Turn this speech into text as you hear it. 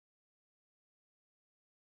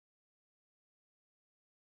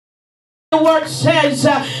The word says,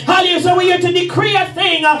 hallelujah, so we are to decree a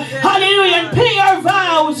thing, hallelujah, and pay our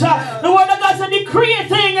vows. The word of God says, decree a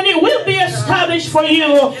thing and it will be established for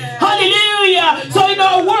you. Hallelujah. So in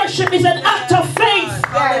our worship is an act of faith.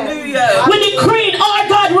 Hallelujah. We decree our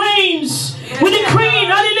God reigns. We decree,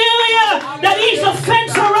 hallelujah, that He's the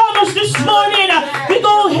fence around us this morning. We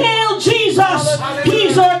go, hail Jesus.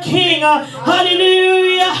 He's our King.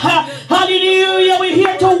 Hallelujah. Hallelujah. We're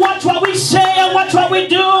here to watch what we say and watch what we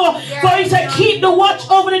do. For He said, keep the watch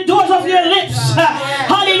over the doors of your lips.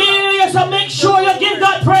 Hallelujah. So make sure you give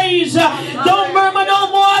God praise. Don't murmur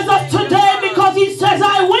no more as of today, because He says,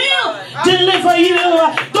 I will deliver you.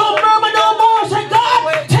 Don't murmur no more. Say,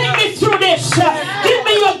 God, take me through this. Give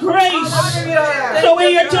me your grace. So we're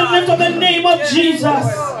here to lift up the name of Jesus.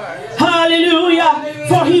 Hallelujah.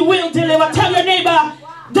 For He will deliver. Tell your neighbor,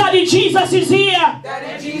 Daddy Jesus is here,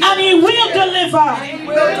 and He will deliver.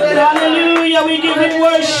 Hallelujah. We give Him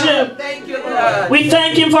worship. We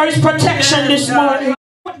thank Him for His protection this morning.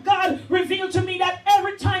 But God revealed to me that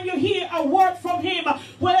every time you hear a word from Him,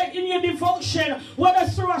 whether in your devotion, whether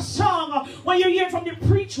through a song, when you hear from the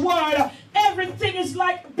preached word, everything is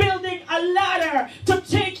like building a ladder to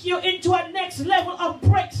take you into a next level of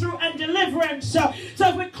breakthrough and deliverance. So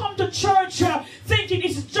if we come to church thinking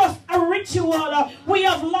it's just a ritual, we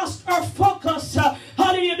have lost our focus.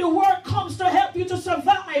 Hallelujah. The word comes to help you to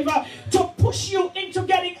survive, to push you into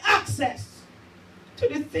getting access to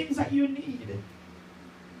the things that you need.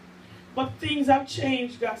 But things have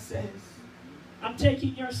changed, God says. I'm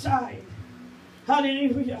taking your side.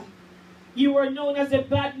 Hallelujah. You were known as the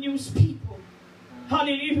bad news people.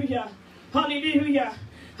 Hallelujah. Hallelujah.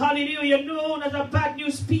 Hallelujah. Known as a bad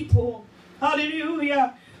news people.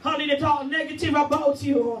 Hallelujah. Hallelujah. Talk negative about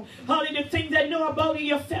you. Hallelujah. The things they know about you,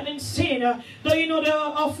 you fell in sin. Though you know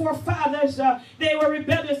the forefathers, they were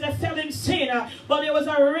rebellious, they fell in sin. But there was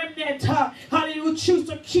a remnant, hallelujah, who choose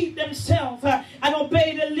to keep themselves and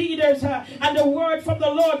obey the leaders and the word from the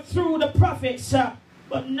Lord through the prophets.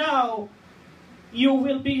 But now, you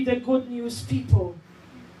will be the good news people.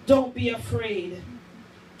 Don't be afraid.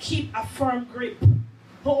 Keep a firm grip.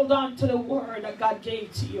 Hold on to the word that God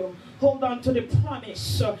gave to you. Hold on to the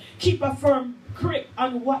promise. Keep a firm grip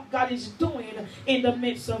on what God is doing in the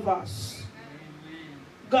midst of us.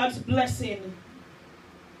 God's blessing,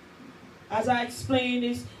 as I explained,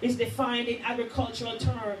 is defined in agricultural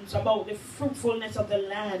terms about the fruitfulness of the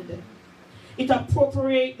land. It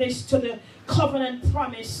appropriates this to the covenant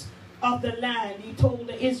promise of the land. He told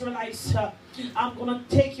the Israelites, I'm going to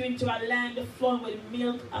take you into a land flowing with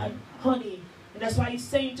milk and honey. And that's why He's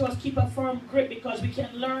saying to us, keep a firm grip, because we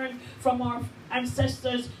can learn from our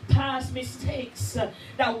ancestors' past mistakes.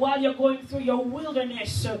 That while you're going through your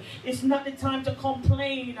wilderness, it's not the time to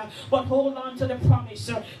complain, but hold on to the promise,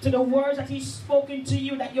 to the words that He's spoken to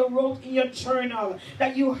you, that you wrote in your journal,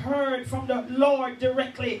 that you heard from the Lord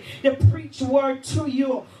directly, the preached word to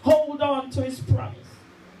you. Hold on to His promise.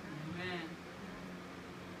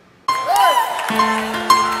 Amen.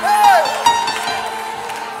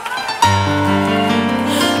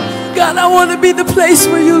 God, I want to be the place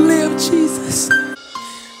where you live, Jesus.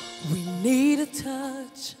 We need a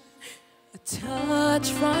touch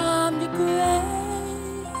from your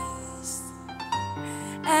grace.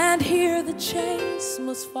 And here the chains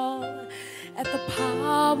must fall at the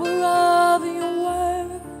power of your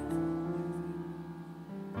word.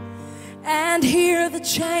 And here the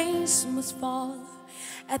chains must fall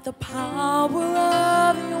at the power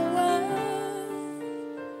of your word.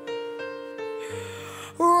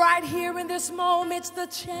 Right here in this moment, the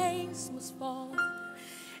chains must fall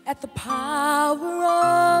at the power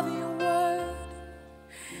of your word.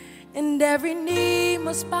 And every knee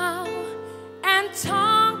must bow and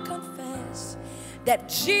tongue confess that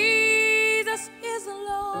Jesus is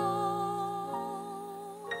Lord.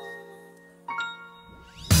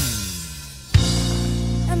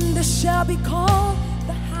 And this shall be called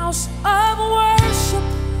the house of worship.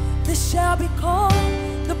 This shall be called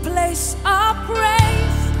the place of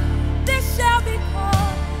praise. This shall be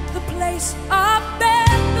called the place of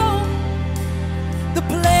Bethel, the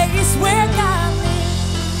place where God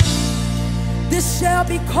lives. This shall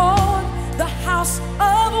be called the house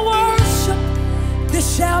of worship.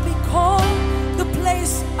 This shall be called the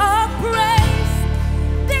place of praise.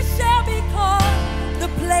 This shall be called the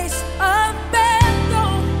place of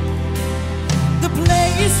Bethel, the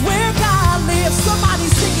place where God lives. Somebody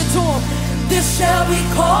sing it to Him. This shall be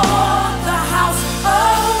called the house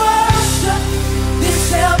of worship.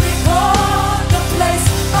 This shall be called the place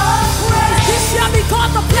of praise. This shall be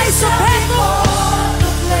called the place of Bethel.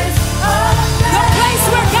 The place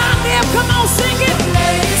where God lives. Come on, sing it. The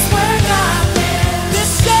place where God lives.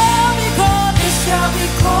 This shall be called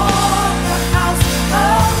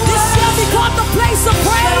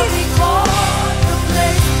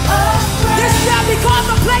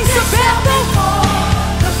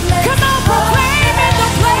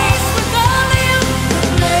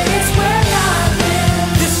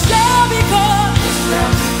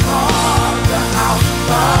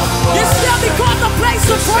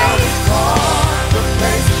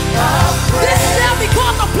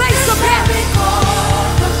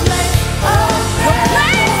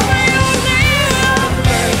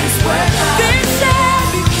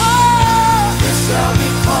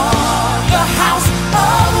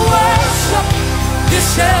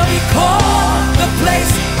shall be called the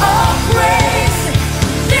place of praise.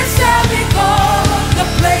 This shall be called the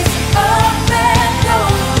place of Bethel,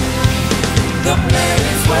 the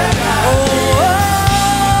place where God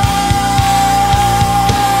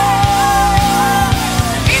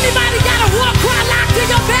Anybody got a war cry locked in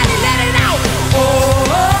your belly? Let it out.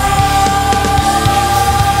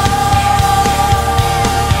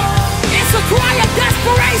 It's a cry of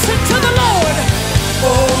desperation to the Lord.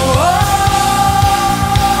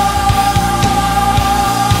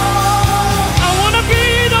 I want to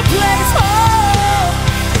be the place.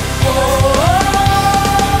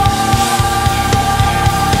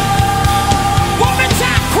 One more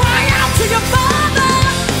time, cry out to your Father.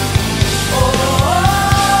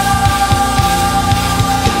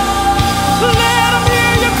 Let him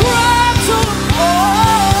hear you cry to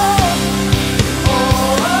him.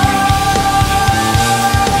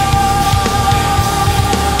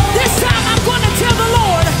 This time I'm going to tell the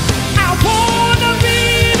Lord, I want to be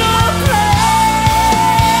the place.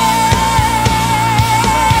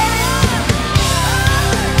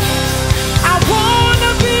 I want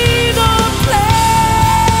to be the place.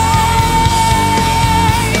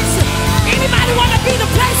 Anybody want to be the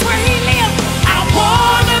place where he lives? I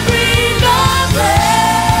want to be the place.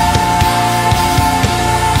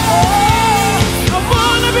 I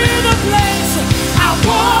want to be the place. I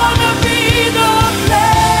want to be the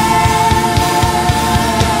place.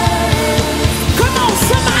 Come on,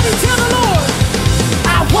 somebody tell the Lord,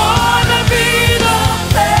 I want to be the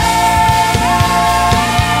place.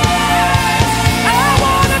 I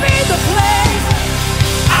want to be the place.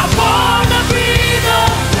 I want to be the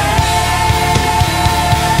place.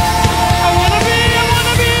 I want to be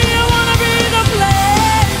the place.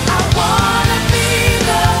 I want to be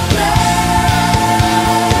the place.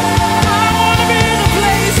 I want to be the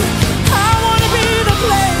place. I want to be the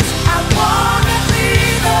place. I want to be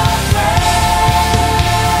the place.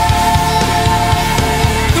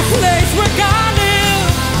 The place where God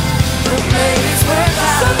lives. The place where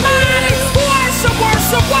God Somebody worship,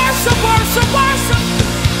 worship, worship, worship, worship.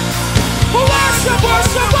 Worship,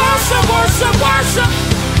 worship, worship, worship, worship.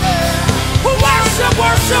 Worship,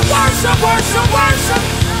 worship, worship, worship, worship.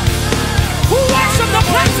 Worship the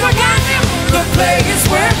place where God lives. The place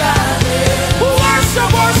where God lives. Worship,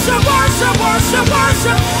 worship, worship, worship,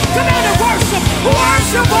 worship. Come on and worship.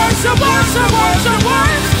 Worship, worship, worship, worship,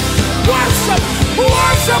 worship. Worship,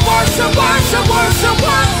 worship, worship, worship, worship,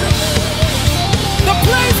 worship. The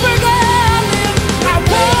place where God lives. I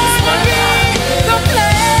want to be the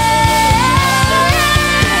place.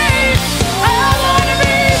 I want to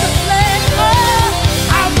be the place.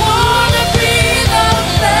 I want to be the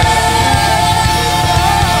place.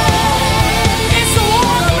 It's a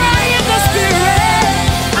war cry in the spirit.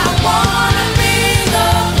 I want to be the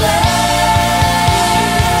place.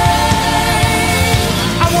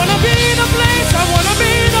 I want to be the place. I want to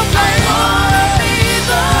be the place. I want to be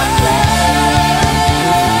the place.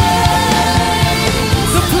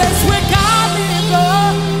 The place where God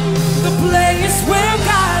lives. The place where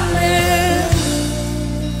God lives.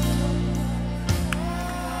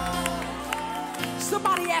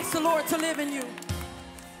 Somebody ask the Lord to live in you.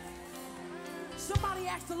 Somebody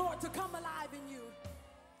ask the Lord to come alive in you.